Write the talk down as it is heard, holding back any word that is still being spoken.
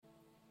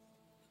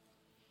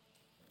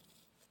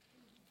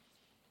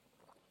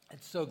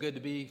It's so good to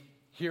be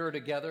here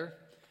together.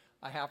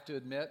 I have to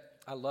admit,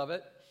 I love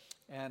it,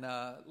 and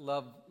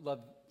love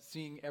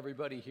seeing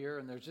everybody here.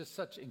 And there's just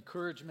such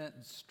encouragement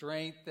and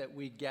strength that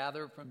we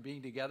gather from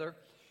being together.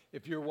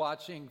 If you're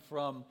watching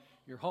from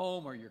your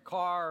home or your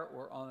car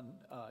or on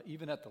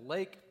even at the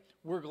lake,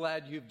 we're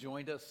glad you've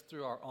joined us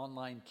through our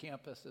online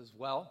campus as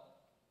well.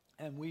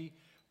 And we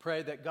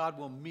pray that God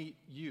will meet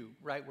you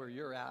right where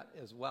you're at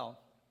as well.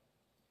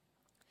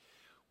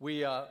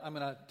 I'm going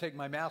to take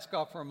my mask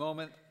off for a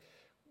moment.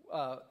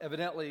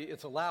 Evidently,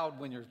 it's allowed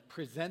when you're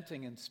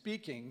presenting and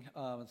speaking,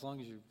 as long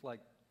as you're like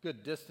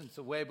good distance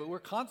away. But we're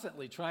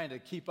constantly trying to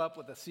keep up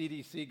with the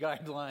CDC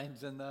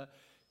guidelines and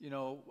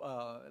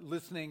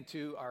listening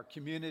to our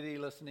community,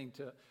 listening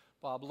to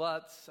Bob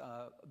Lutz,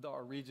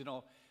 our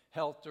regional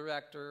health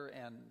director,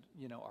 and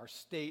our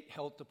state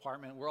health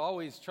department. We're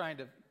always trying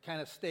to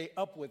kind of stay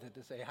up with it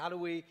to say, how do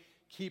we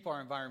keep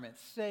our environment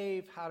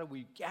safe? How do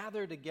we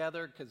gather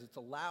together? Because it's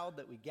allowed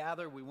that we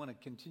gather. We want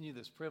to continue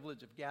this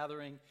privilege of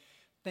gathering.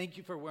 Thank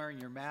you for wearing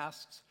your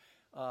masks.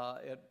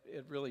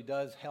 It really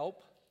does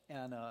help,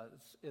 and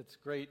it's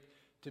great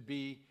to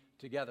be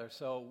together.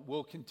 So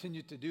we'll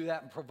continue to do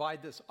that and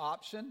provide this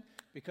option,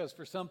 because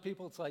for some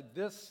people it's like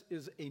this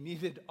is a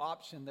needed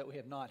option that we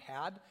have not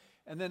had.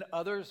 And then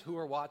others who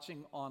are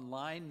watching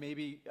online,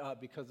 maybe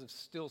because of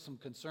still some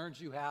concerns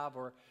you have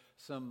or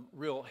some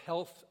real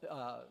health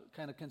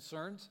kind of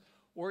concerns,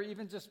 or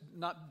even just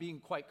not being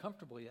quite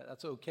comfortable yet.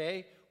 That's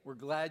okay. We're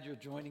glad you're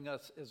joining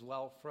us as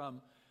well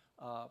from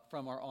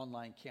our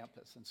online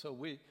campus. And so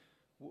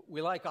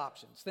we like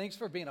options. Thanks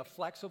for being a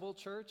flexible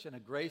church and a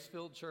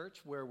grace-filled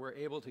church where we're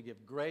able to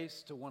give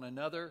grace to one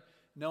another,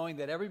 knowing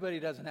that everybody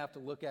doesn't have to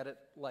look at it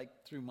like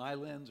through my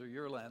lens or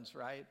your lens,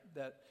 right?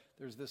 That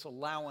there's this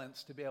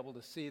allowance to be able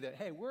to see that,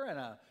 hey, we're in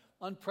an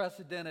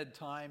unprecedented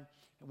time,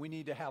 and we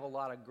need to have a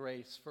lot of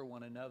grace for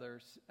one another,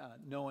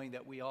 knowing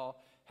that we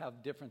all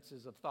have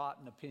differences of thought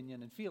and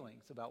opinion and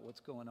feelings about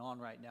what's going on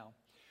right now.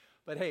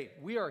 But hey,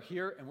 we are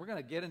here, and we're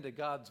going to get into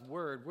God's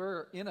Word.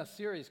 We're in a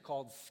series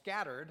called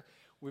Scattered.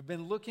 We've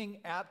been looking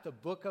at the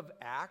book of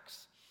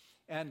Acts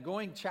and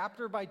going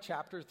chapter by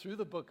chapter through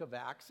the book of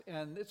Acts.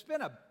 And it's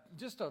been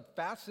just a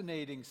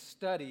fascinating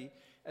study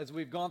as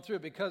we've gone through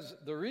it, because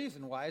the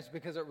reason why is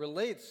because it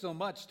relates so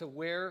much to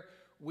where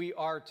we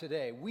are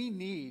today. We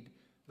need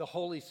the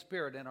Holy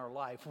Spirit in our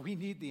life. We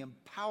need the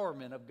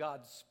empowerment of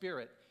God's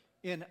Spirit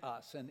in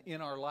us and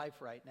in our life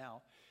right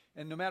now.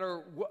 And no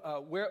matter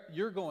where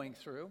you're going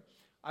through,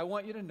 I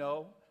want you to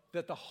know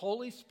that the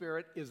Holy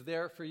Spirit is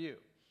there for you.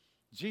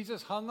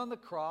 Jesus hung on the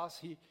cross.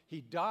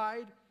 He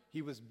died.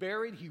 He was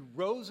buried. He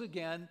rose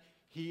again.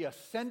 He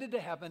ascended to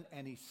heaven,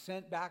 and he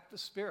sent back the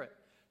Spirit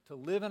to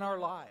live in our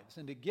lives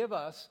and to give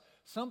us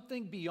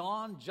something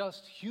beyond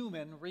just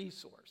human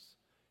resource.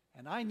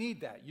 And I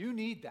need that. You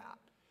need that,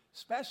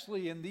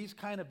 especially in these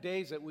kind of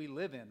days that we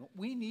live in.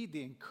 We need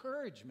the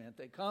encouragement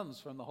that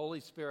comes from the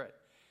Holy Spirit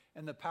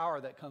and the power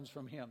that comes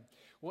from him.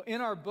 Well, in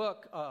our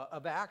book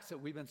of Acts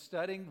that we've been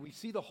studying, we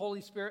see the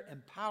Holy Spirit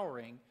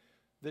empowering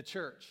the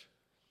church.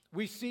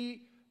 We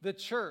see the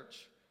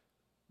church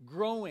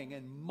growing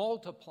and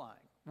multiplying.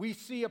 We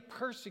see a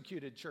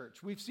persecuted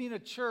church. We've seen a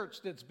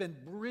church that's been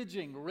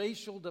bridging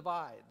racial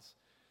divides.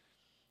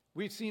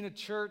 We've seen a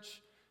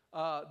church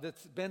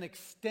that's been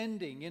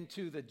extending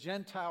into the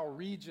Gentile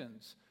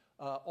regions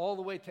all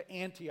the way to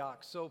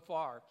Antioch so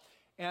far.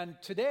 And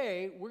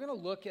today, we're going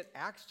to look at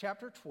Acts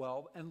chapter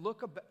 12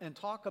 and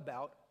talk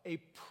about a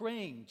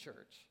praying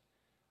church.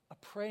 A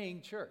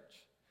praying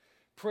church.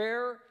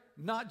 Prayer,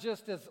 not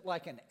just as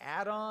like an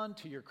add-on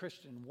to your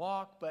Christian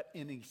walk, but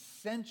an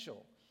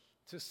essential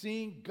to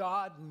seeing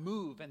God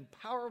move in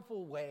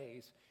powerful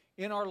ways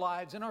in our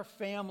lives, in our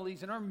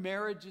families, in our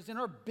marriages, in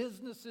our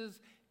businesses,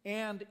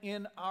 and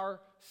in our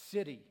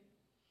city.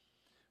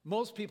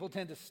 Most people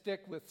tend to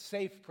stick with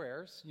safe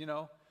prayers,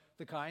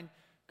 the kind,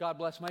 God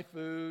bless my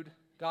food,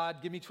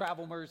 God, give me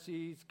travel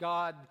mercies.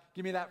 God,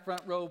 give me that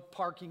front row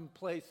parking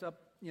place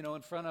up,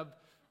 in front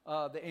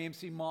of the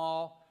AMC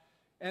Mall.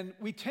 And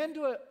we tend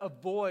to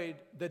avoid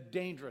the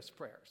dangerous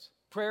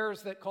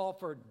prayers that call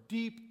for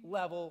deep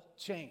level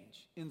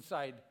change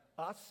inside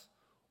us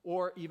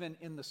or even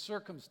in the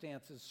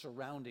circumstances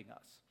surrounding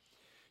us.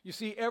 You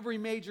see, every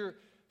major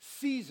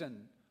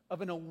season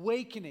of an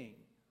awakening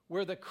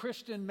where the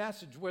Christian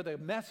message, where the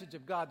message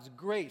of God's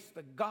grace,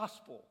 the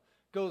gospel,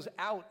 goes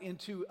out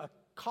into a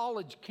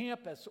college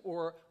campus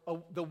or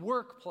the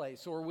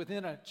workplace or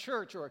within a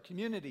church or a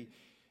community,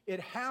 it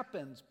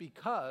happens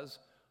because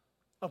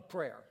of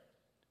prayer.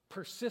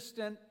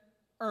 Persistent,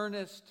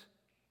 earnest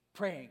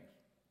praying.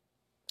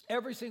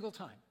 Every single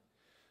time.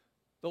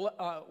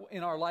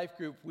 In our life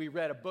group, we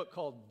read a book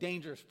called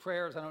Dangerous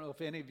Prayers. I don't know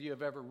if any of you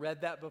have ever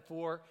read that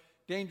before.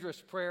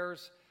 Dangerous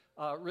Prayers,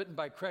 written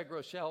by Craig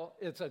Rochelle.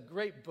 It's a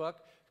great book,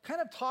 kind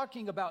of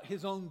talking about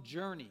his own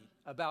journey,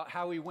 about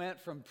how he went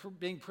from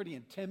being pretty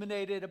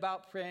intimidated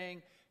about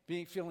praying,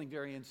 feeling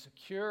very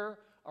insecure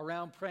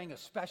around praying,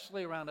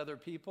 especially around other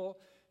people.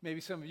 Maybe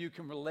some of you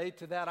can relate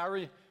to that.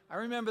 I I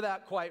remember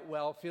that quite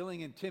well,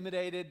 feeling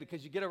intimidated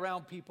because you get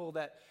around people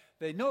that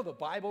they know the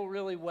Bible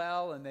really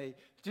well and they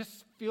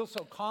just feel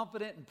so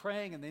confident in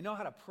praying and they know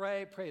how to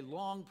pray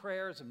long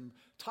prayers and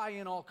tie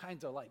in all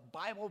kinds of like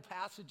Bible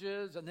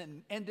passages and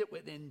then end it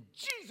with "in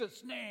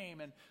Jesus'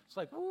 name." And it's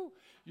like, woo,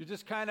 you're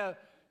just kind of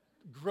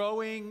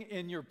growing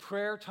in your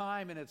prayer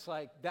time, and it's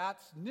like,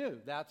 that's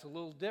new, that's a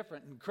little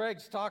different. And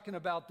Craig's talking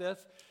about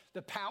this,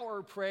 the power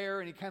of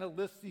prayer, and he kind of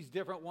lists these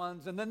different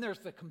ones. And then there's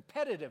the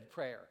competitive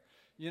prayer,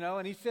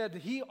 and he said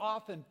he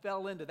often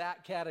fell into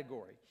that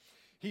category.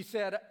 He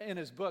said in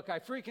his book, "I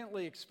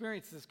frequently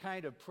experienced this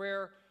kind of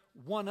prayer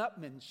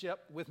one-upmanship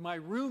with my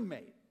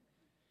roommate.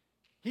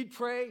 He'd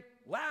pray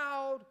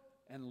loud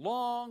and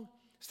long,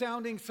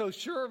 sounding so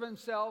sure of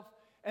himself,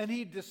 and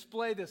he'd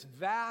display this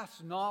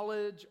vast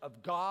knowledge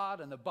of God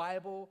and the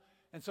Bible."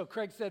 And so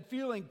Craig said,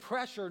 feeling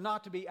pressure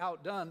not to be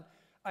outdone,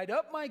 I'd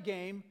up my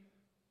game,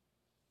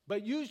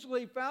 but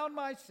usually found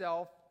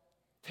myself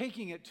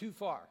taking it too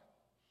far.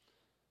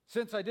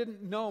 Since I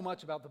didn't know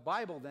much about the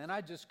Bible then,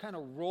 I'd just kind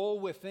of roll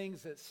with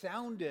things that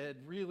sounded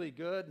really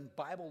good and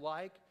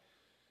Bible-like.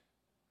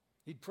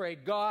 He'd pray,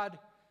 "God,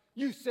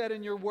 you said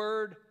in your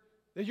word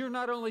that you're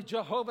not only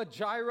Jehovah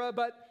Jireh,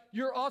 but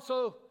you're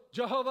also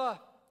Jehovah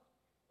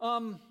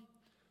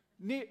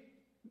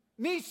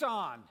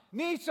Nissan.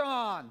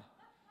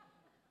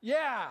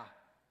 Yeah.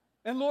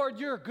 And Lord,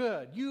 you're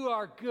good. You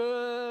are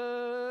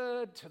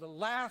good to the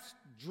last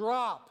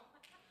drop.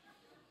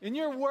 And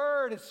your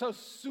word is so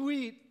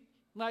sweet,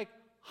 like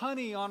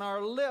honey on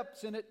our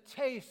lips, and it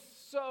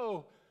tastes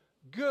so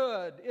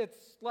good.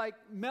 It's like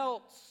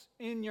melts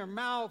in your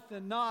mouth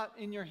and not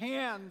in your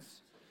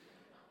hands.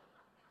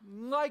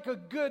 Like a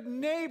good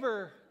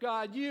neighbor,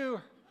 God,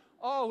 you're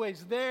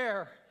always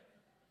there."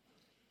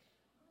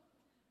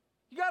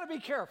 You got to be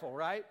careful,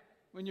 right?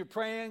 When you're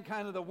praying,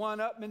 kind of the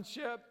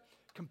one-upmanship,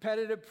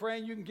 competitive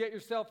praying, you can get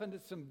yourself into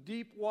some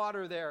deep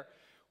water there.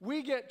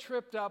 We get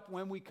tripped up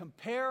when we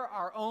compare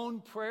our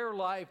own prayer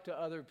life to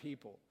other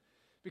people.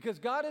 Because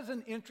God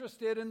isn't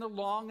interested in the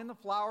long and the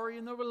flowery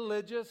and the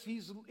religious.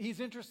 He's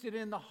interested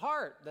in the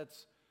heart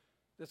that's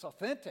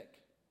authentic,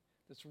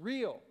 that's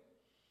real,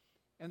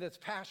 and that's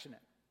passionate.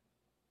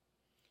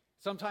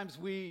 Sometimes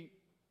we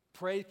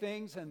pray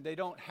things and they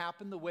don't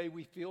happen the way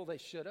we feel they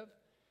should have.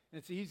 And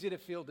it's easy to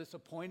feel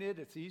disappointed.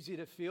 It's easy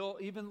to feel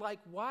even like,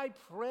 why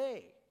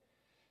pray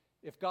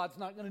if God's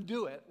not going to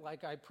do it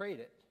like I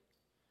prayed it?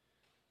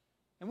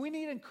 And we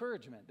need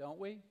encouragement, don't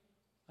we?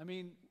 I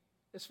mean,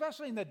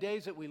 especially in the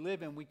days that we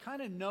live in, we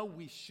kind of know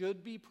we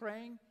should be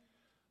praying,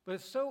 but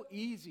it's so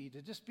easy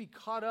to just be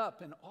caught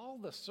up in all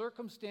the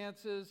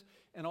circumstances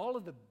and all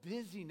of the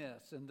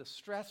busyness and the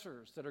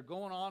stressors that are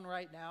going on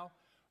right now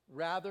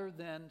rather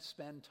than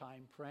spend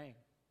time praying.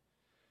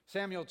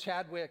 Samuel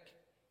Chadwick,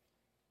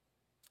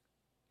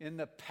 in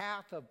The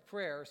Path of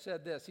Prayer,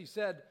 said this. He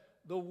said,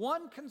 "The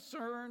one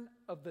concern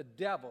of the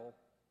devil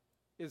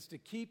is to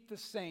keep the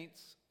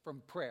saints from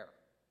prayer.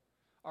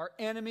 Our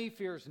enemy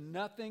fears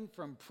nothing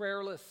from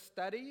prayerless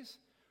studies,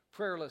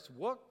 prayerless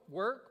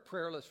work,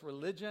 prayerless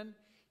religion.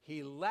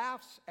 He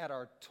laughs at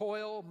our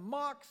toil,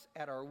 mocks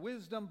at our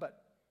wisdom,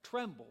 but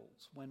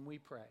trembles when we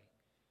pray.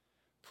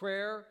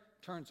 Prayer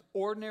turns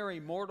ordinary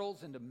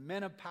mortals into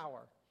men of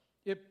power.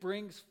 It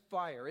brings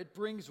fire, it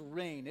brings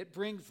rain, it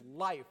brings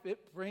life,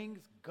 it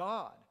brings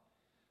God.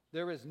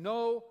 There is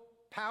no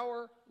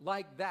power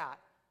like that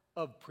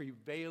of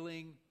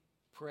prevailing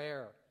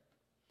prayer."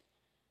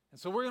 And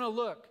so we're going to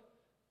look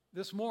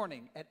this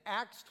morning at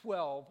Acts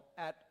 12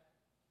 at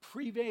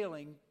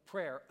prevailing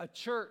prayer, a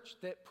church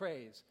that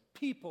prays,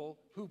 people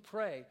who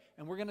pray,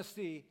 and we're going to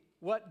see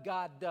what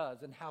God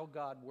does and how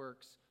God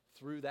works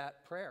through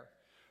that prayer.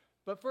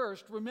 But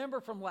first,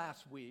 remember from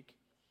last week,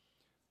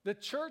 the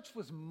church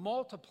was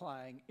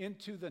multiplying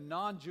into the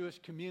non-Jewish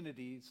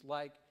communities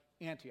like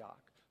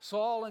Antioch.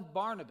 Saul and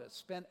Barnabas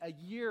spent a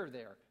year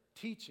there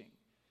teaching.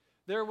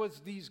 There was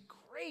these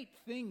great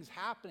things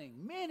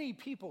happening, many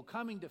people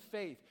coming to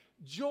faith.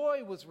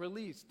 Joy was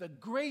released. The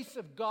grace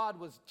of God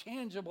was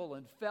tangible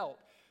and felt.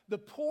 The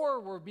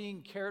poor were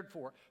being cared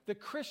for. The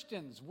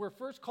Christians were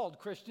first called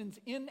Christians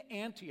in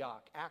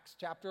Antioch. Acts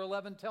chapter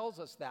 11 tells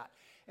us that.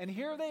 And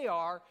here they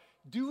are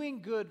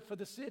doing good for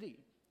the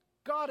city.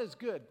 God is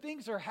good.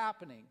 Things are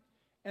happening.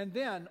 And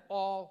then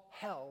all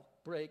hell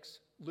breaks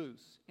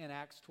loose in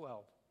Acts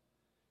 12.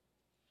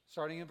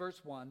 Starting in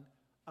verse 1,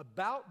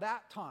 about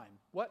that time.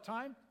 What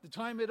time? The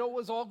time it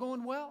was all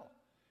going well.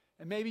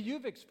 And maybe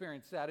you've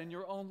experienced that in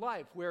your own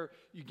life where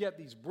you get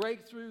these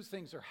breakthroughs,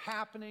 things are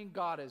happening,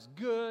 God is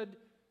good.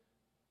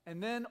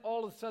 And then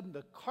all of a sudden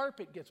the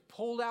carpet gets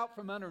pulled out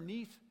from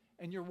underneath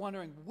and you're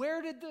wondering,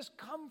 where did this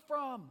come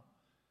from?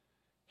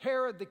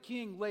 Herod the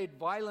king laid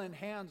violent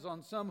hands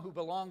on some who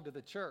belonged to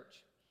the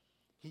church.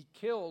 He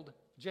killed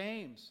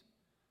James,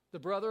 the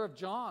brother of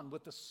John,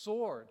 with the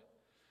sword.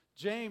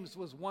 James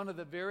was one of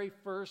the very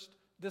first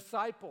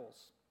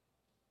disciples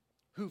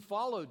who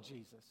followed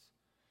Jesus.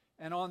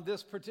 And on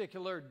this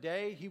particular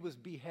day, he was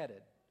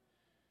beheaded.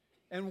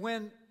 And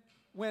when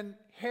when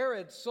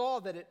Herod saw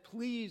that it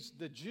pleased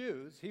the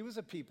Jews, he was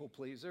a people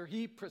pleaser,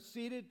 he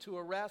proceeded to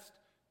arrest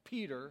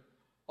Peter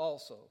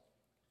also.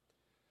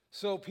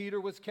 So Peter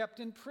was kept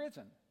in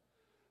prison,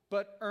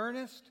 but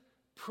earnest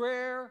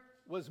prayer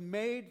was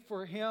made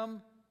for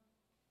him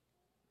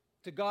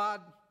to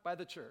God by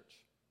the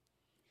church.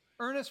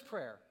 Earnest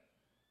prayer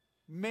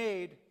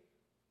made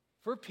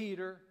for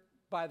Peter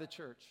by the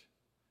church.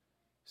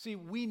 See,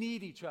 we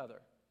need each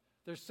other.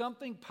 There's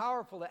something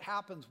powerful that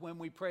happens when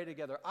we pray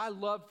together. I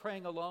love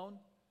praying alone.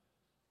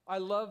 I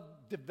love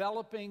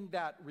developing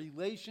that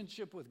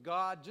relationship with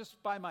God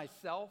just by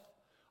myself.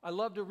 I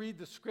love to read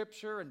the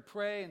scripture and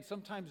pray and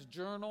sometimes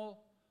journal.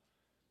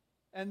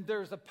 And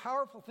there's a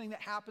powerful thing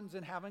that happens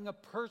in having a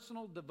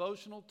personal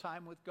devotional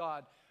time with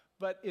God.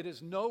 But it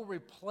is no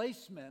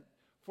replacement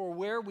for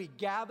where we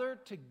gather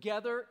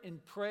together in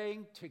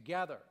praying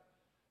together.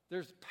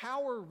 There's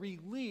power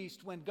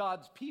released when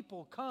God's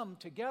people come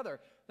together.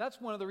 That's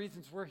one of the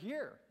reasons we're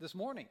here this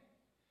morning,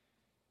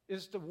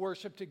 is to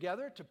worship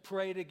together, to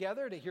pray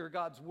together, to hear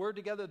God's word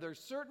together. There's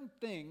certain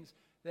things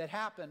that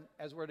happen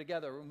as we're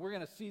together, and we're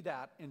going to see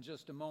that in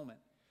just a moment.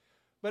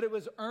 But it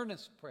was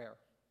earnest prayer.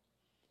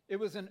 It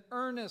was an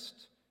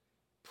earnest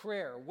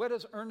prayer. What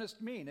does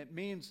earnest mean? It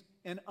means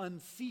an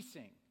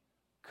unceasing,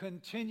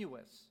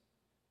 continuous.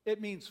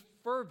 It means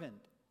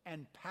fervent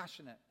and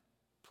passionate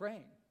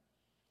praying.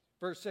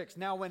 Verse 6,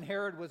 now when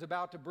Herod was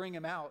about to bring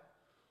him out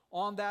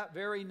on that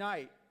very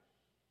night,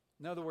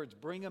 in other words,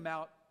 bring him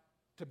out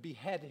to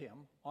behead him,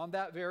 on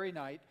that very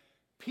night,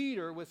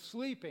 Peter was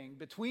sleeping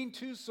between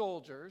two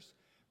soldiers,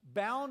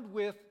 bound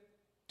with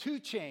two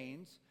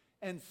chains,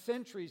 and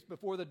sentries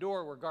before the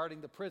door were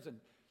guarding the prison.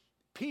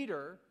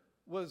 Peter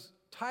was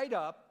tied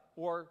up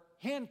or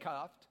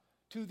handcuffed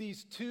to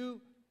these two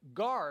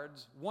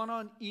guards, one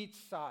on each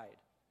side,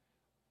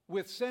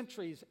 with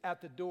sentries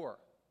at the door.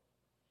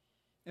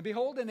 And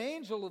behold, an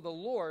angel of the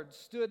Lord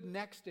stood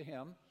next to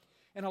him,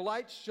 and a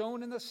light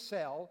shone in the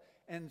cell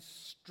and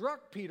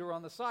struck Peter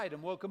on the side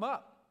and woke him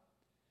up.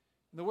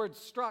 And the word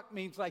struck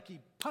means like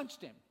he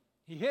punched him.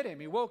 He hit him.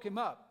 He woke him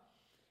up.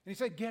 And he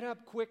said, get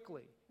up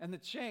quickly. And the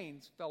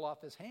chains fell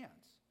off his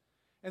hands.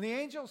 And the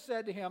angel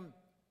said to him,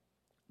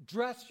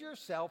 dress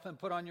yourself and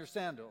put on your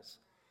sandals.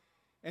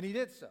 And he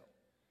did so.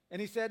 And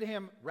he said to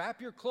him,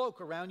 wrap your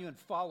cloak around you and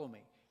follow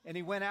me. And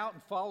he went out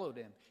and followed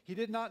him. He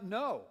did not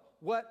know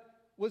what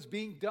was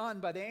being done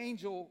by the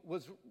angel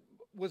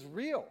was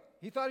real.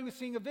 He thought he was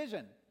seeing a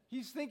vision.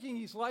 He's thinking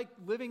he's like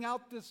living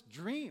out this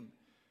dream.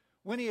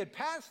 When he had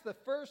passed the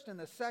first and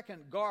the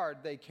second guard,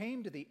 they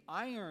came to the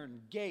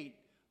iron gate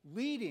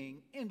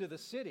leading into the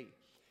city.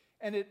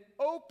 And it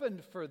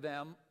opened for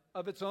them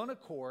of its own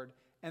accord,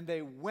 and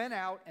they went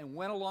out and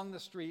went along the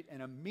street,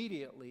 and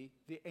immediately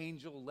the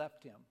angel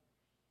left him.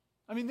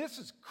 I mean, this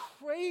is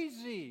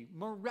crazy,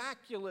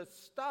 miraculous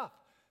stuff.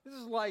 This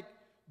is like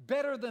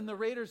better than the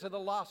Raiders of the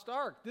Lost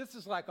Ark. This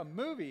is like a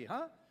movie,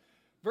 huh?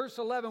 Verse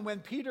 11, when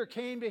Peter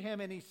came to him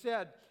and he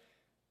said,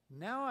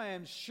 now I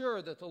am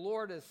sure that the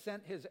Lord has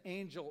sent his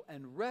angel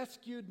and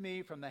rescued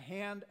me from the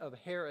hand of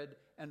Herod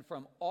and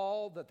from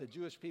all that the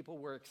Jewish people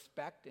were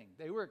expecting.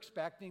 They were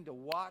expecting to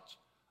watch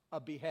a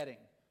beheading,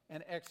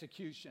 an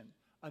execution,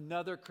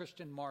 another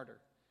Christian martyr.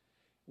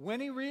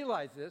 When he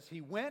realized this, he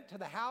went to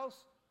the house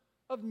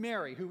of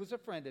Mary, who was a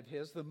friend of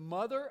his, the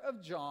mother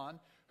of John,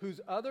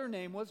 whose other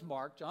name was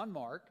Mark, John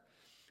Mark,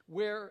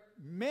 where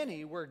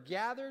many were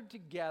gathered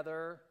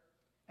together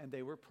and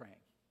they were praying.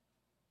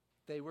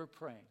 They were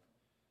praying.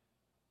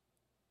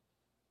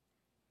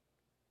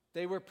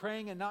 They were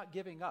praying and not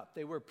giving up.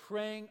 They were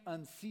praying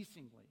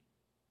unceasingly.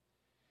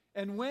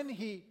 And when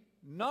he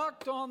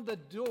knocked on the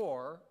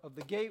door of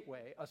the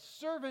gateway, a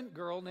servant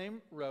girl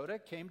named Rhoda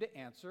came to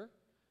answer.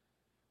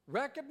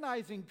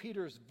 Recognizing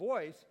Peter's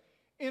voice,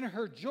 in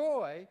her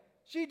joy,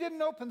 she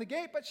didn't open the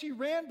gate, but she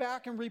ran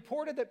back and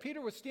reported that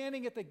Peter was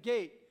standing at the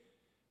gate.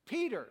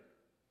 Peter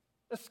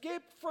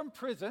escaped from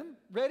prison,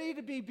 ready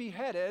to be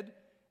beheaded,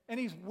 and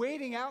he's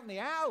waiting out in the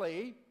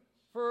alley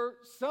for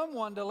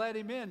someone to let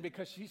him in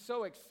because she's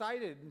so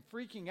excited and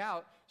freaking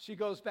out. She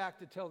goes back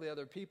to tell the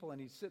other people,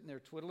 and he's sitting there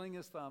twiddling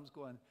his thumbs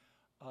going,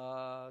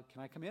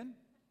 can I come in?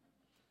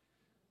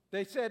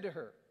 They said to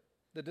her,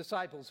 the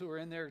disciples who were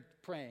in there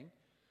praying,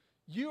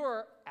 you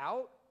are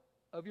out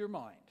of your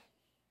mind.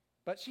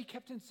 But she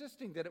kept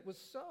insisting that it was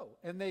so.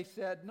 And they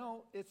said,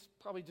 no, it's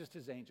probably just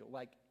his angel.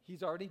 Like,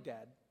 he's already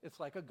dead. It's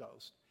like a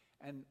ghost.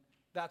 And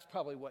that's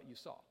probably what you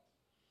saw.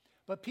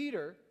 But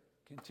Peter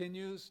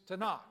continues to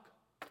knock.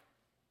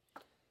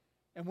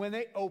 And when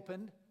they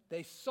opened,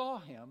 they saw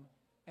him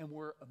and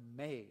were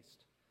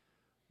amazed.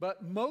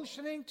 But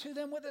motioning to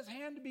them with his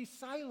hand to be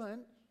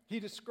silent,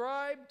 he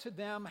described to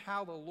them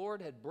how the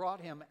Lord had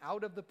brought him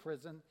out of the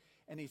prison.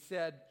 And he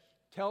said,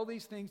 tell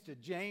these things to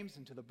James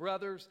and to the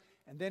brothers.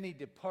 And then he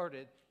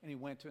departed and he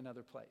went to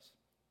another place.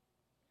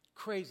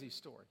 Crazy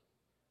story.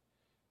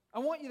 I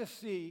want you to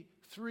see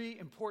three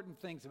important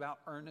things about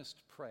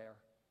earnest prayer.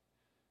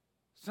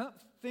 Some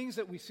things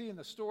that we see in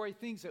the story,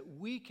 things that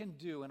we can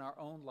do in our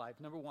own life.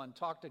 Number one,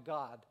 talk to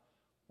God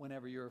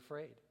whenever you're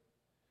afraid.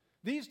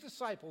 These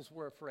disciples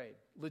were afraid,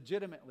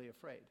 legitimately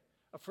afraid.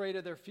 Afraid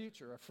of their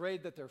future,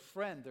 afraid that their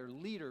friend, their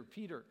leader,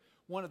 Peter,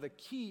 one of the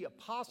key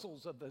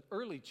apostles of the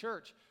early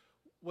church,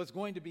 was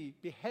going to be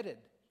beheaded.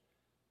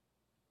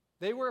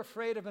 They were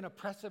afraid of an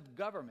oppressive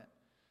government.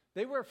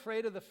 They were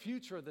afraid of the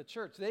future of the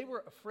church. They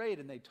were afraid,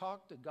 and they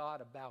talked to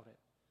God about it.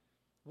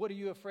 What are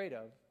you afraid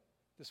of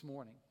this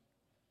morning?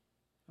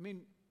 I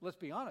mean, let's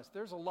be honest.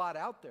 There's a lot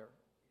out there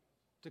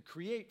to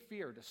create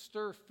fear, to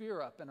stir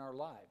fear up in our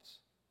lives.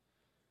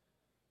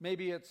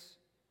 Maybe it's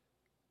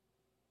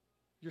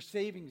your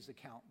savings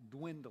account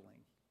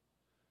dwindling.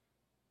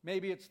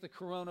 Maybe it's the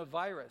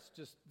coronavirus,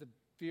 just the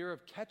fear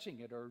of catching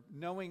it, or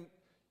knowing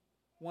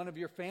one of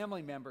your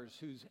family members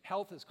whose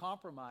health is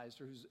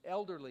compromised or who's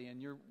elderly and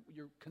you're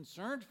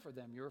concerned for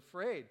them, you're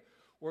afraid,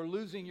 or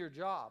losing your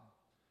job,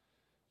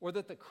 or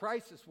that the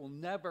crisis will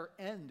never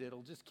end,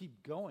 it'll just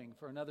keep going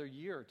for another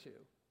year or two.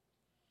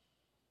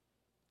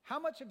 How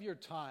much of your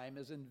time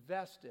is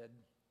invested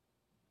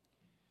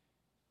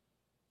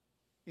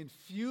in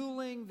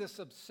fueling this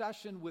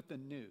obsession with the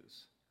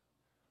news?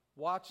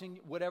 Watching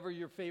whatever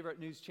your favorite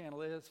news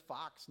channel is,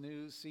 Fox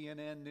News,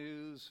 CNN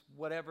News,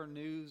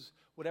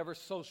 whatever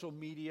social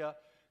media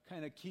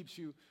kind of keeps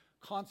you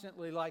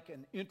constantly like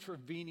an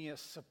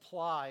intravenous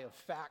supply of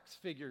facts,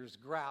 figures,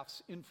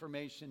 graphs,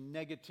 information,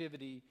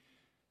 negativity.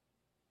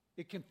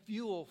 It can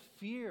fuel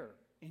fear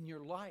in your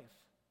life.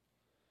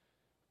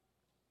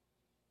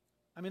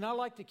 I mean, I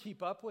like to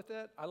keep up with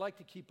it.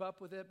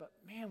 But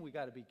man, we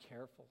got to be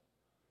careful.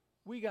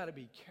 We got to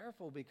be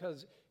careful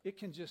because it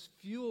can just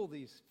fuel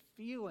these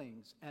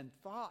feelings and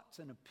thoughts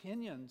and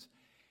opinions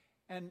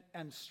and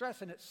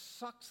stress, and it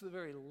sucks the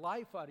very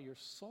life out of your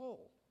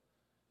soul.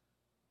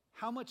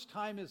 How much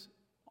time is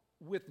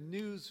with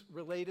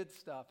news-related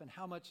stuff and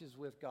how much is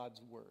with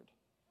God's Word?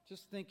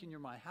 Just think in your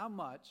mind, how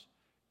much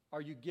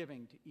are you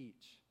giving to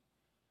each?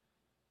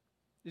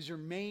 Is your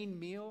main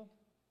meal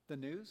the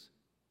news?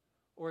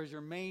 Or is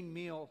your main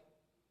meal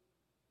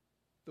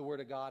the Word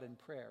of God and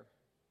prayer?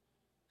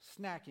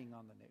 Snacking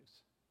on the news.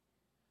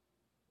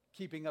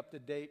 Keeping up to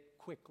date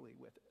quickly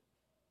with it.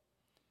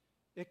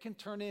 It can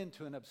turn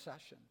into an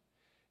obsession.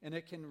 And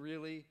it can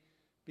really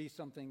be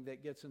something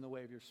that gets in the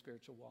way of your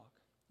spiritual walk.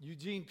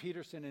 Eugene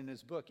Peterson, in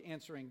his book,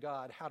 Answering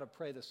God, How to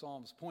Pray the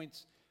Psalms,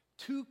 points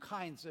two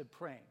kinds of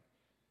praying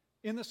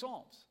in the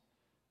Psalms.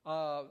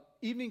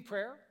 Evening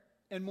prayer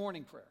and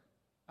morning prayer.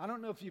 I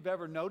don't know if you've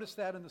ever noticed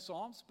that in the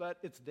Psalms, but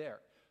it's there.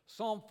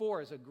 Psalm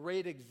 4 is a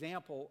great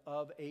example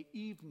of an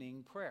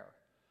evening prayer.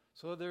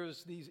 So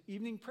there's these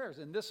evening prayers,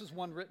 and this is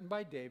one written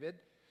by David.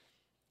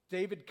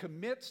 David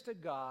commits to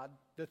God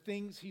the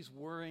things he's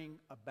worrying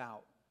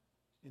about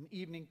in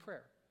evening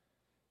prayer.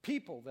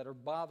 People that are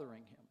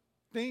bothering him,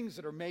 things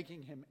that are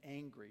making him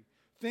angry,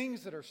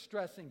 things that are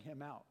stressing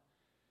him out,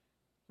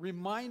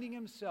 reminding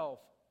himself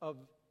of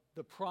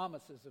the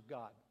promises of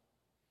God.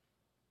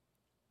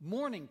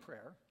 Morning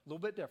prayer, a little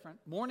bit different.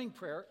 Morning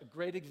prayer, a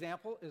great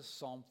example is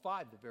Psalm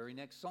 5, the very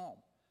next psalm,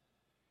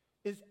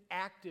 is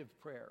active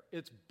prayer.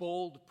 It's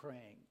bold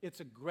praying. It's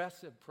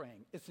aggressive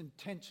praying. It's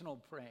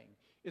intentional praying.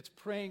 It's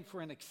praying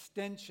for an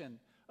extension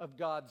of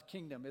God's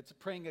kingdom. It's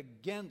praying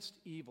against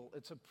evil.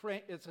 It's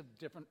a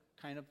different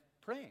kind of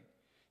praying.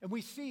 And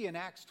we see in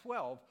Acts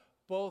 12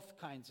 both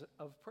kinds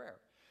of prayer.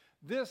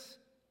 This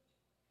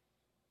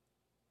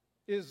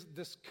is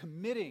this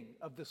committing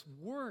of this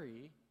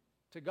worry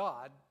to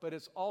God, but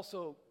it's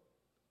also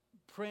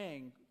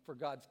praying for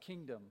God's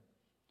kingdom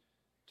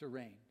to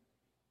reign.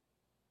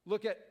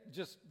 Look at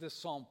just this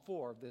Psalm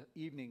 4, the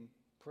evening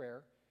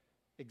prayer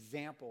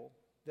example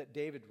that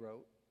David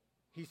wrote.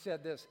 He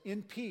said this,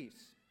 "In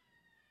peace,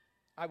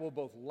 I will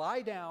both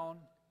lie down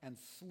and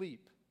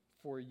sleep,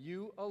 for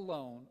you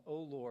alone, O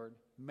Lord,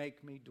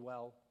 make me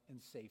dwell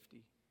in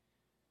safety."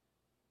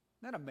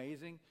 Isn't that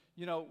amazing?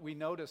 You know, we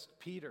noticed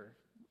Peter.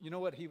 You know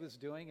what he was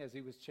doing as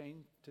he was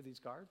chained to these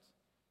guards?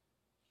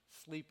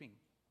 Sleeping.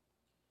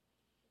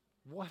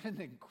 What an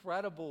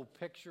incredible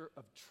picture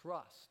of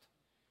trust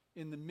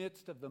in the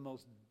midst of the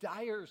most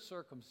dire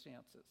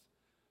circumstances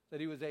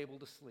that he was able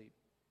to sleep.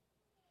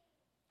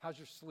 How's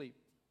your sleep?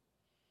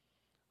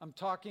 I'm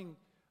talking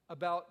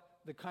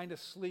about the kind of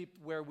sleep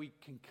where we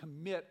can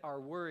commit our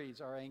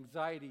worries, our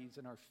anxieties,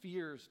 and our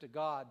fears to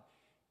God.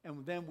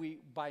 And then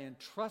by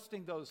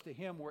entrusting those to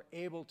Him, we're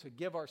able to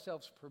give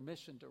ourselves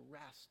permission to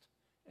rest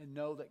and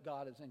know that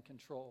God is in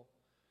control.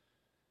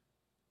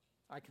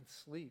 I can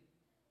sleep.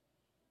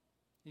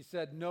 He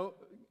said,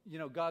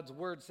 God's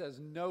word says,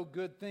 no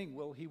good thing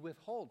will He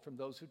withhold from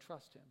those who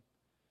trust Him.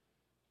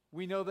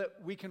 We know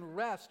that we can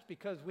rest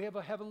because we have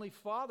a Heavenly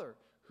Father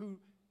who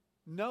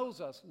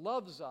knows us,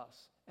 loves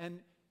us,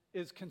 and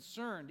is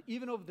concerned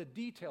even over the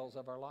details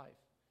of our life.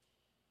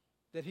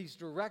 That He's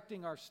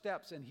directing our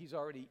steps and He's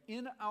already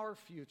in our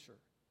future.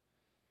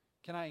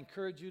 Can I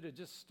encourage you to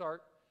just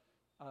start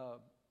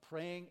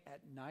praying at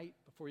night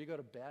before you go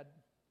to bed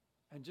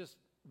and just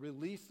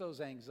release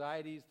those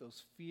anxieties,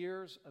 those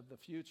fears of the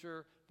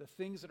future, the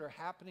things that are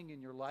happening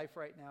in your life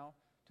right now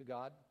to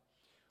God?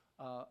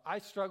 I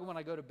struggle when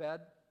I go to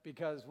bed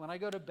because when I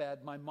go to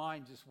bed, my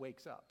mind just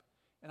wakes up.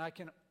 and I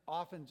can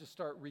often just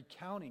start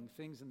recounting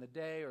things in the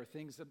day or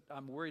things that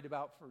I'm worried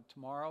about for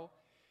tomorrow.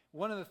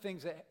 One of the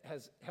things that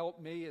has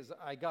helped me is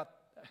I got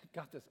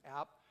this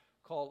app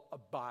called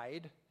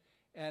Abide,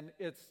 and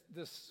it's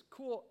this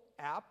cool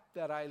app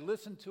that I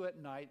listen to at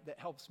night that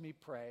helps me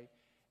pray.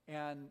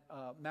 And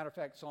matter of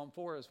fact, Psalm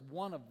 4 is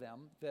one of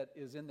them that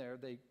is in there.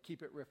 They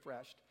keep it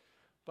refreshed.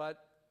 But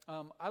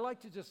I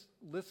like to just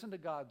listen to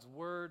God's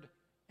word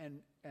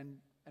and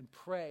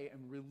pray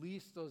and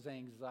release those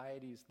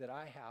anxieties that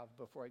I have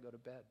before I go to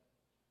bed.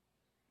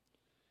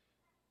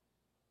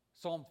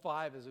 Psalm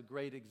 5 is a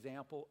great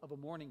example of a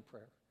morning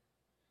prayer.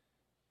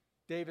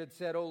 David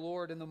said, "O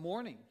Lord, in the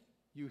morning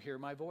you hear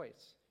my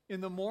voice.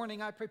 In the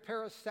morning I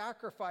prepare a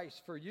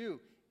sacrifice for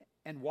you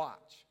and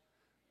watch.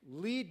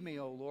 Lead me,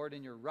 O Lord,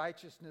 in your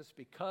righteousness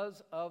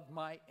because of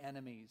my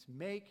enemies.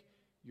 Make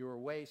your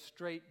way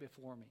straight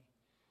before me."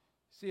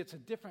 See, it's a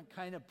different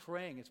kind of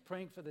praying. It's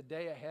praying for the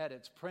day ahead.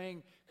 It's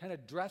praying, kind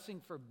of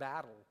dressing for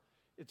battle.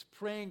 It's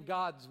praying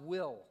God's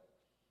will.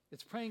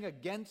 It's praying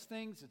against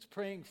things. It's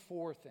praying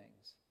for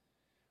things.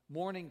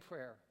 Morning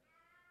prayer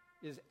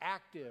is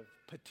active,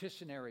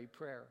 petitionary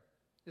prayer.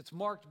 It's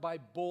marked by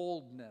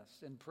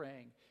boldness in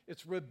praying.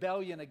 It's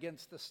rebellion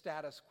against the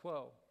status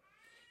quo.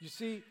 You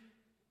see,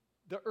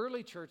 the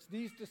early church,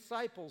 these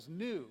disciples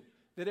knew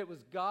that it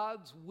was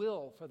God's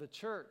will for the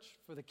church,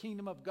 for the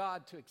kingdom of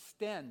God to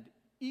extend,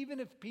 even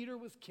if Peter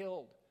was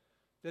killed,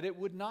 that it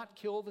would not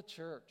kill the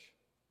church.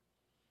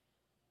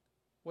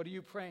 What are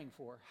you praying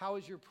for? How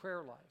is your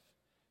prayer life?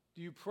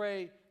 Do you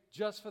pray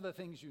just for the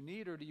things you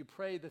need, or do you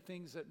pray the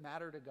things that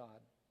matter to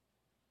God?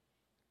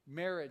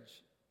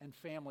 Marriage and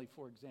family,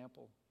 for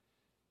example.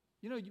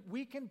 You know,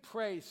 we can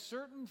pray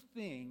certain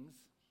things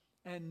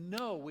and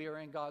know we are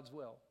in God's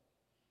will.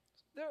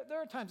 There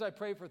are times I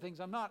pray for things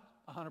I'm not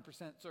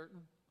 100%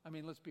 certain. I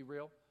mean, let's be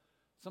real.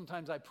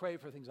 Sometimes I pray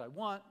for things I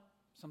want.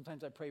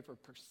 Sometimes I pray for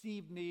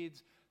perceived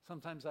needs.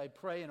 Sometimes I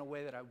pray in a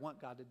way that I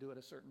want God to do it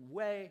a certain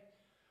way.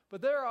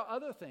 But there are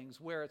other things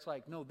where it's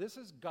like, no, this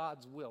is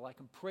God's will. I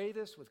can pray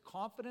this with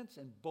confidence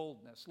and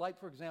boldness. Like,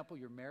 for example,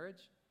 your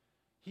marriage.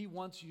 He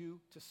wants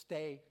you to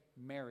stay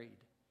married.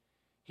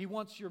 He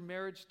wants your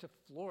marriage to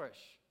flourish.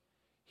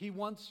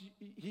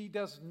 He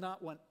does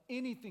not want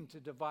anything to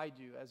divide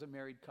you as a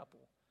married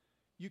couple.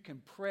 You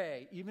can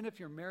pray, even if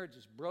your marriage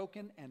is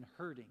broken and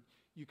hurting,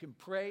 you can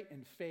pray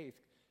in faith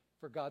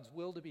for God's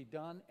will to be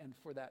done and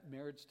for that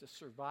marriage to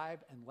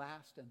survive and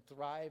last and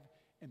thrive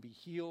and be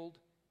healed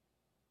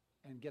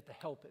and get the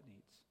help it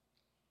needs.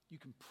 You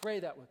can pray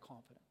that with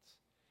confidence.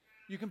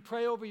 You can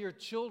pray over your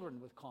children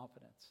with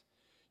confidence.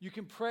 You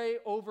can pray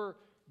over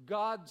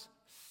God's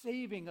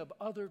saving of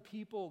other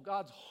people.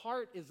 God's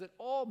heart is that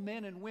all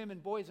men and women,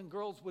 boys and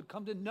girls would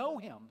come to know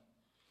him.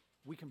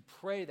 We can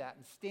pray that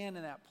and stand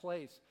in that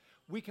place.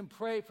 We can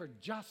pray for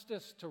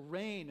justice to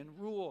reign and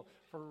rule,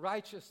 for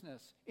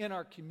righteousness in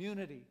our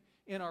community,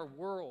 in our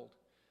world,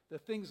 the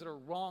things that are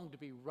wrong to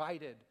be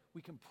righted.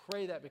 We can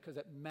pray that because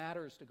it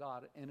matters to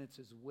God and it's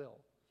his will.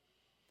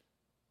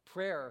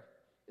 Prayer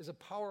is a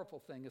powerful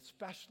thing,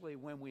 especially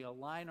when we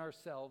align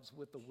ourselves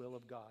with the will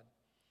of God.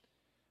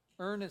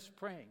 Earnest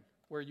praying,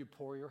 where you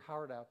pour your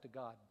heart out to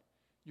God.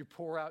 You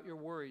pour out your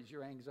worries,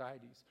 your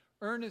anxieties.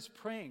 Earnest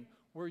praying,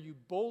 where you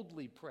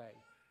boldly pray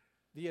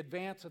the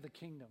advance of the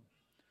kingdom.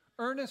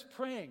 Earnest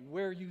praying,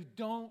 where you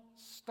don't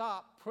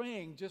stop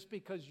praying just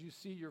because you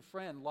see your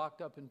friend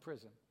locked up in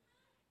prison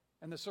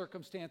and the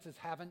circumstances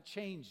haven't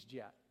changed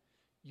yet.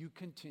 You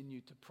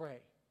continue to pray.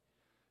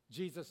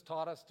 Jesus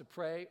taught us to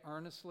pray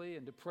earnestly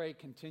and to pray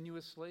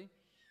continuously.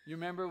 You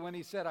remember when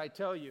he said, I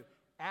tell you,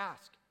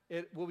 ask,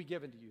 it will be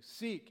given to you.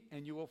 Seek,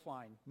 and you will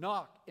find.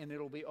 Knock, and it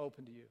will be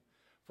open to you.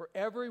 For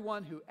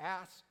everyone who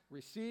asks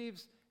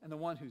receives, and the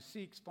one who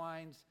seeks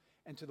finds,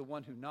 and to the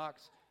one who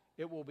knocks,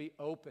 it will be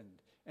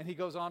opened. And he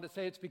goes on to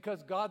say it's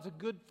because God's a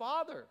good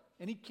father,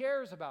 and he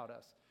cares about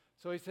us.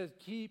 So he says,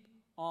 keep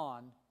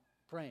on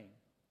praying.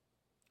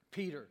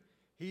 Peter,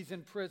 he's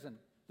in prison.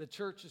 The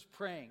church is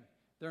praying.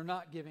 They're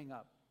not giving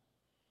up.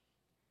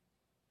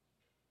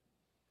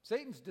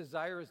 Satan's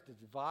desire is to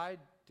divide,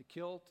 to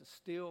kill, to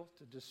steal,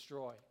 to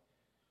destroy.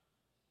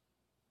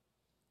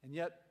 And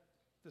yet,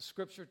 the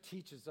scripture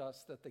teaches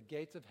us that the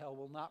gates of hell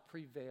will not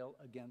prevail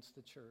against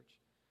the church.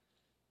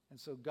 And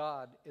so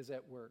God is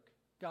at work.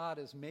 God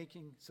is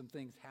making some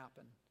things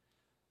happen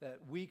that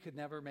we could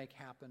never make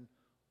happen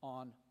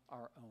on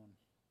our own.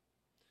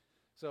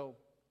 So,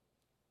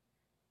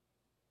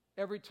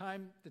 every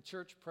time the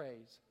church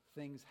prays,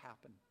 things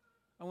happen.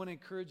 I want to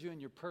encourage you in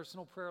your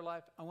personal prayer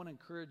life. I want to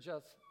encourage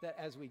us that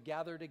as we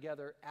gather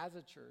together as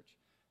a church,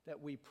 that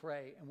we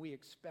pray and we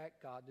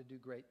expect God to do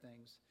great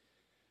things.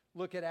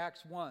 Look at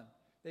Acts 1.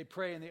 They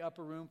pray in the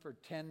upper room for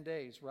 10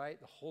 days, right?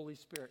 The Holy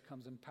Spirit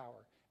comes in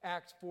power.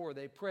 Acts 4,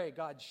 they pray.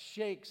 God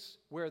shakes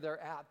where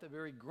they're at, the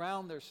very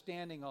ground they're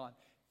standing on,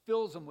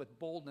 fills them with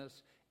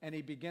boldness, and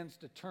he begins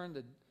to turn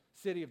the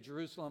city of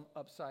Jerusalem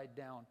upside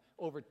down.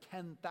 Over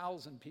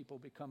 10,000 people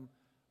become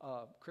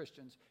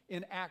Christians.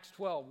 In Acts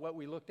 12, what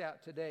we looked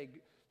at today,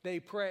 they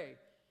pray,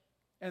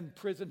 and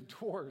prison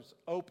doors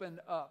open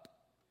up.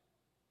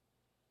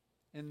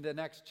 In the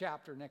next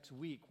chapter, next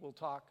week, we'll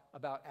talk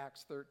about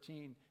Acts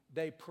 13.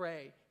 They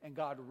pray, and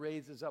God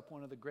raises up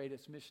one of the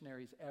greatest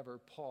missionaries ever,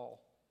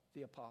 Paul,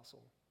 the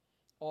apostle.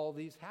 All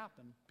these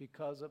happen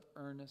because of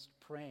earnest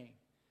praying.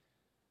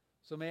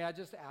 So may I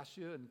just ask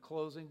you in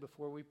closing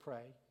before we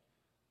pray,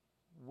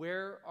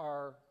 where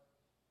are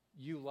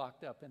you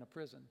locked up in a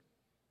prison?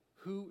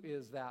 Who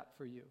is that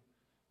for you?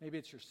 Maybe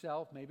it's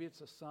yourself, maybe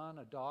it's a son,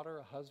 a daughter,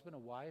 a husband, a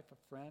wife,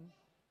 a friend,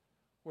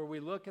 where we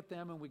look at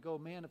them and we go,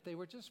 man, if they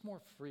were just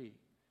more free,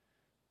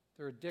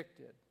 they're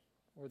addicted,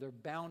 or they're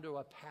bound to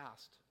a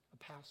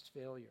past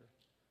failure.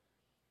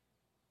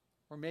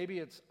 Or maybe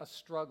it's a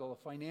struggle, a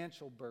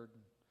financial burden,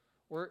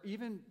 or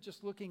even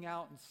just looking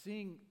out and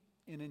seeing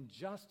an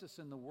injustice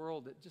in the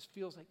world that just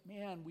feels like,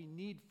 man, we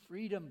need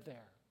freedom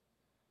there.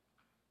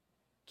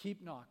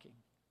 Keep knocking.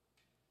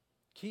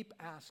 Keep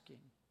asking.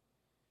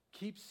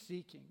 Keep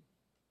seeking.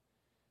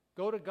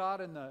 Go to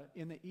God in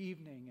the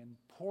evening and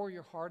pour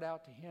your heart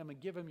out to Him and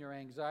give Him your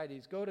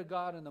anxieties. Go to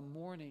God in the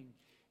morning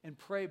and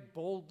pray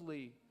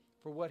boldly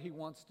for what He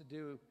wants to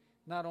do,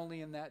 not only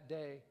in that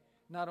day,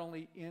 not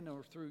only in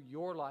or through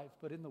your life,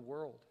 but in the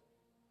world.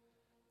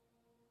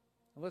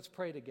 And let's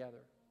pray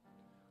together.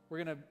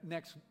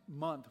 Next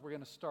month, we're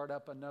going to start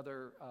up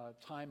another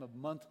time of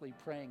monthly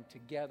praying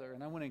together.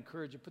 And I want to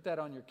encourage you, put that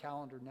on your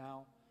calendar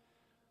now.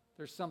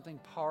 There's something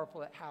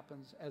powerful that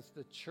happens as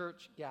the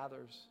church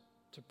gathers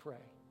to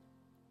pray.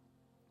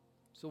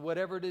 So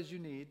whatever it is you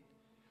need,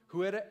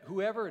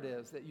 whoever it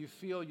is that you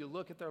feel, you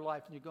look at their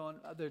life and you're going,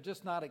 they're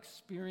just not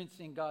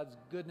experiencing God's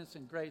goodness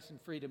and grace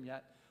and freedom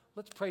yet.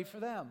 Let's pray for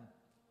them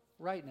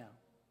right now.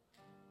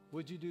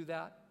 Would you do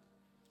that?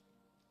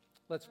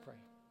 Let's pray.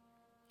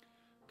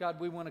 God,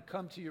 we want to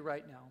come to you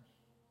right now.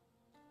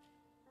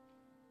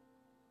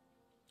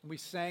 We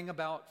sang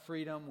about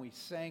freedom. We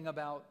sang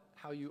about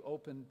how you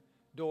open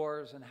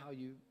doors and how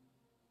you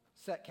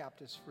set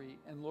captives free.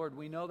 And Lord,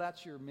 we know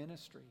that's your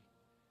ministry.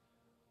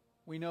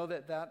 We know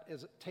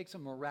that takes a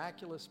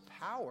miraculous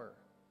power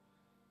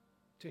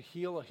to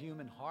heal a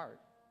human heart,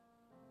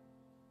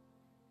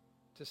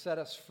 to set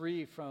us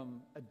free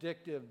from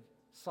addictive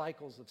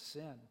cycles of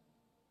sin.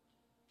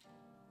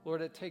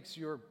 Lord, it takes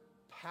your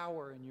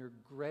power and your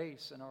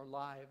grace in our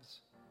lives.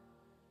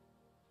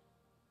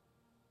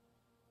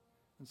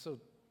 And so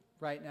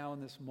right now in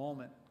this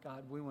moment,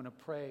 God, we want to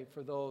pray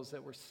for those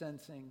that we're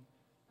sensing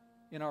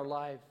in our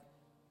life.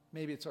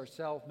 Maybe it's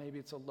ourselves, maybe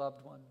it's a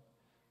loved one,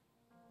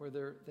 where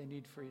they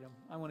need freedom.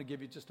 I want to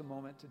give you just a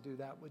moment to do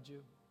that, would you?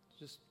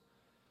 Just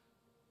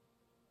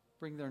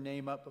bring their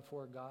name up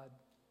before God,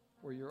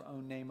 or your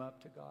own name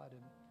up to God,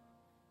 and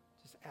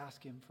just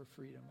ask Him for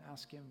freedom.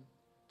 Ask Him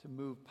to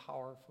move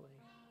powerfully.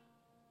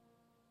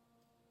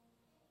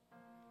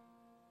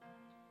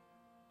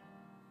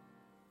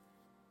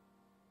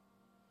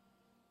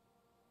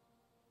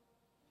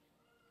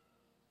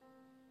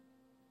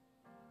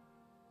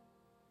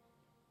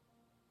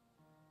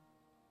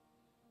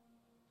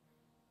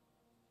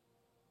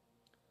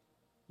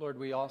 Lord,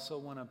 we also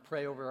want to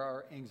pray over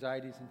our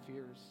anxieties and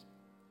fears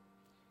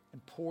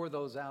and pour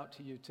those out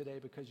to you today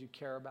because you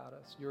care about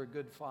us. You're a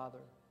good Father.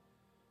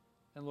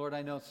 And Lord,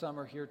 I know some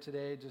are here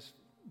today just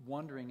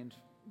wondering and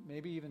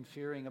maybe even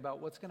fearing about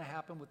what's going to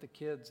happen with the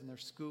kids and their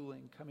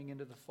schooling coming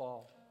into the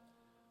fall.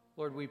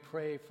 Lord, we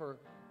pray for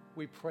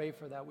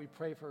that. We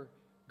pray for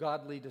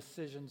godly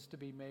decisions to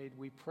be made.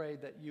 We pray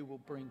that you will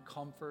bring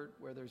comfort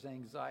where there's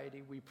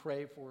anxiety. We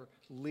pray for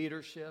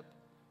leadership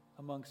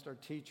amongst our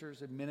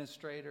teachers,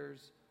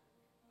 administrators,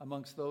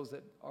 amongst those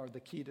that are the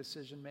key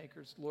decision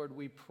makers. Lord,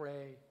 we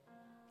pray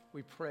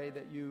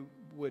that you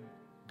would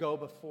go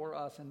before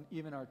us and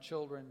even our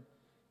children,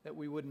 that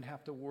we wouldn't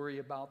have to worry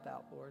about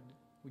that, Lord.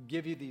 We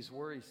give you these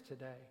worries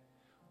today.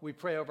 We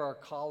pray over our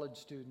college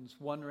students,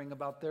 wondering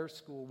about their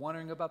school,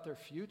 wondering about their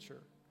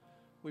future.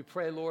 We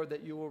pray, Lord,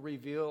 that you will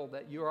reveal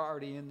that you are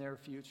already in their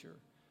future.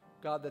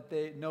 God,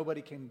 that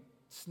nobody can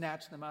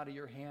snatch them out of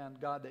your hand.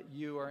 God, that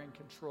you are in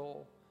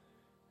control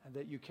and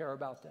that you care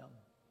about them.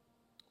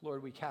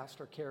 Lord, we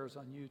cast our cares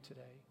on you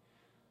today.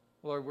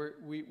 Lord,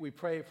 we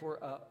pray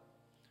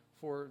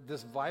for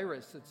this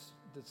virus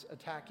that's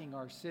attacking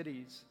our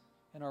cities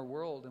and our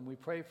world, and we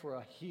pray for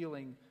a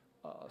healing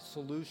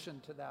solution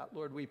to that.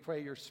 Lord, we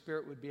pray your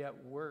Spirit would be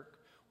at work.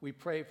 We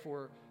pray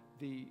for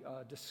the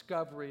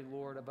discovery,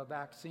 Lord, of a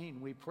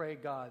vaccine. We pray,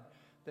 God,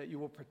 that you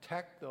will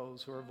protect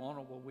those who are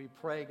vulnerable. We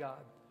pray,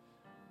 God,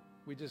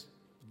 we just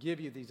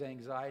give you these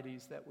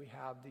anxieties that we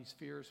have, these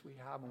fears we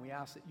have, and we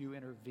ask that you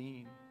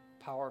intervene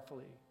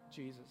powerfully,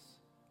 Jesus.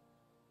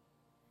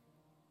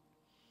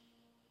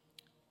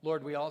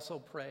 Lord, we also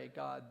pray,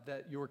 God,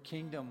 that your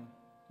kingdom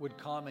would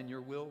come and your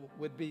will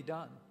would be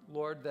done.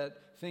 Lord,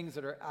 that things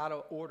that are out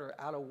of order,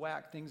 out of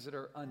whack, things that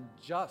are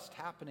unjust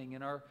happening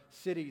in our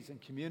cities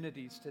and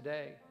communities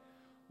today,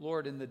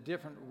 Lord, in the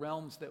different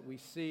realms that we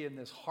see in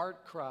this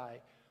heart cry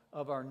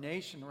of our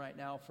nation right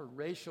now for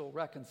racial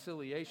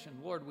reconciliation,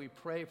 Lord, we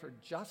pray for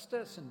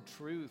justice and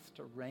truth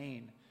to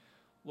reign.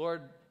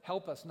 Lord,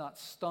 help us not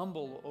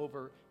stumble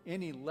over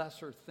any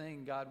lesser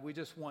thing, God. We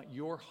just want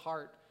your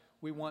heart.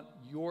 We want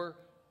your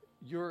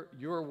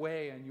your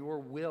way and your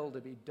will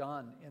to be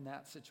done in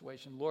that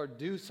situation. Lord,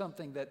 do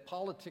something that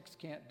politics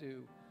can't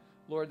do.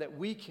 Lord, that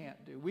we can't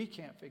do, we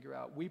can't figure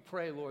out. We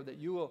pray, Lord, that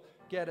you will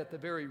get at the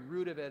very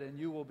root of it and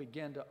you will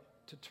begin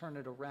to turn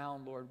it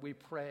around, Lord. We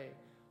pray,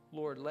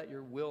 Lord, let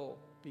your will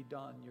be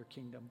done, your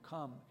kingdom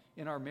come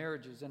in our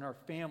marriages, in our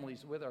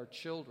families, with our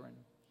children.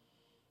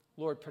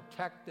 Lord,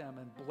 protect them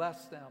and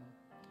bless them.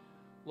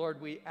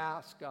 Lord, we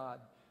ask, God,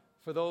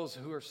 for those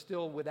who are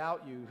still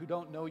without you, who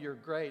don't know your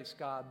grace,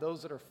 God,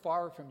 those that are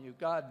far from you,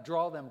 God,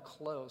 draw them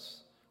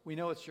close. We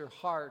know it's your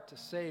heart to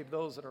save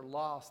those that are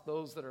lost,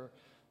 those that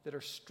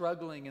are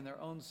struggling in their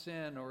own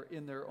sin or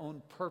in their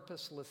own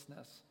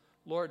purposelessness.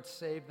 Lord,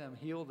 save them,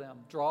 heal them,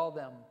 draw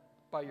them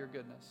by your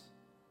goodness.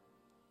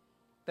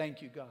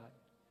 Thank you, God.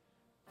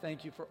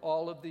 Thank you for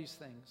all of these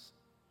things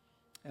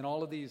and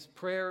all of these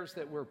prayers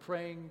that we're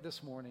praying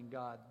this morning,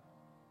 God.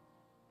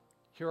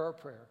 Hear our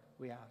prayer,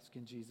 we ask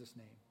in Jesus'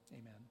 name.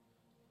 Amen.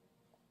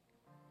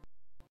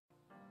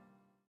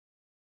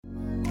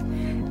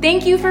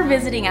 Thank you for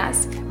visiting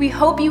us. We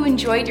hope you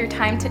enjoyed your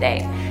time today.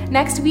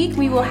 Next week,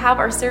 we will have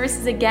our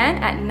services again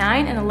at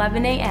 9 and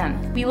 11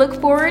 a.m. We look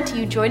forward to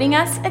you joining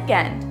us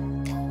again.